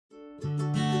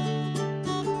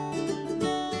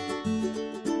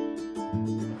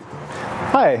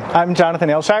Hi, I'm Jonathan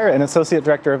Ailshire, an Associate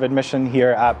Director of Admission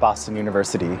here at Boston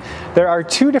University. There are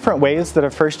two different ways that a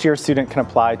first-year student can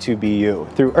apply to BU,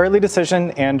 through early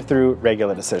decision and through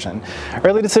regular decision.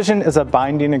 Early decision is a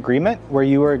binding agreement where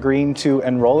you are agreeing to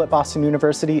enroll at Boston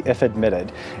University if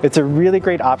admitted. It's a really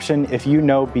great option if you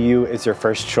know BU is your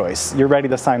first choice. You're ready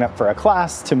to sign up for a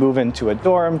class, to move into a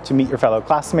dorm, to meet your fellow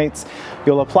classmates.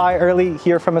 You'll apply early,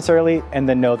 hear from us early, and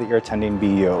then know that you're attending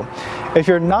BU. If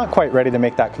you're not quite ready to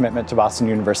make that commitment to Boston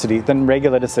University, then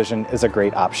regular decision is a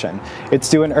great option. It's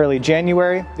due in early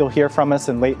January, you'll hear from us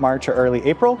in late March or early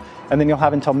April, and then you'll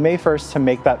have until May 1st to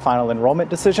make that final enrollment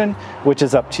decision, which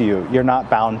is up to you. You're not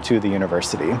bound to the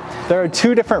university. There are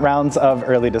two different rounds of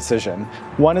early decision.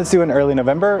 One is due in early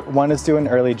November, one is due in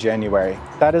early January.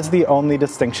 That is the only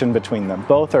distinction between them.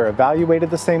 Both are evaluated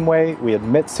the same way, we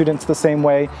admit students the same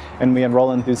way, and we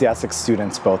enroll enthusiastic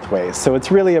students both ways. So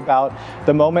it's really about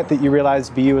the moment that you realize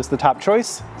BU is the top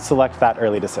choice, select that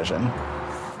early decision.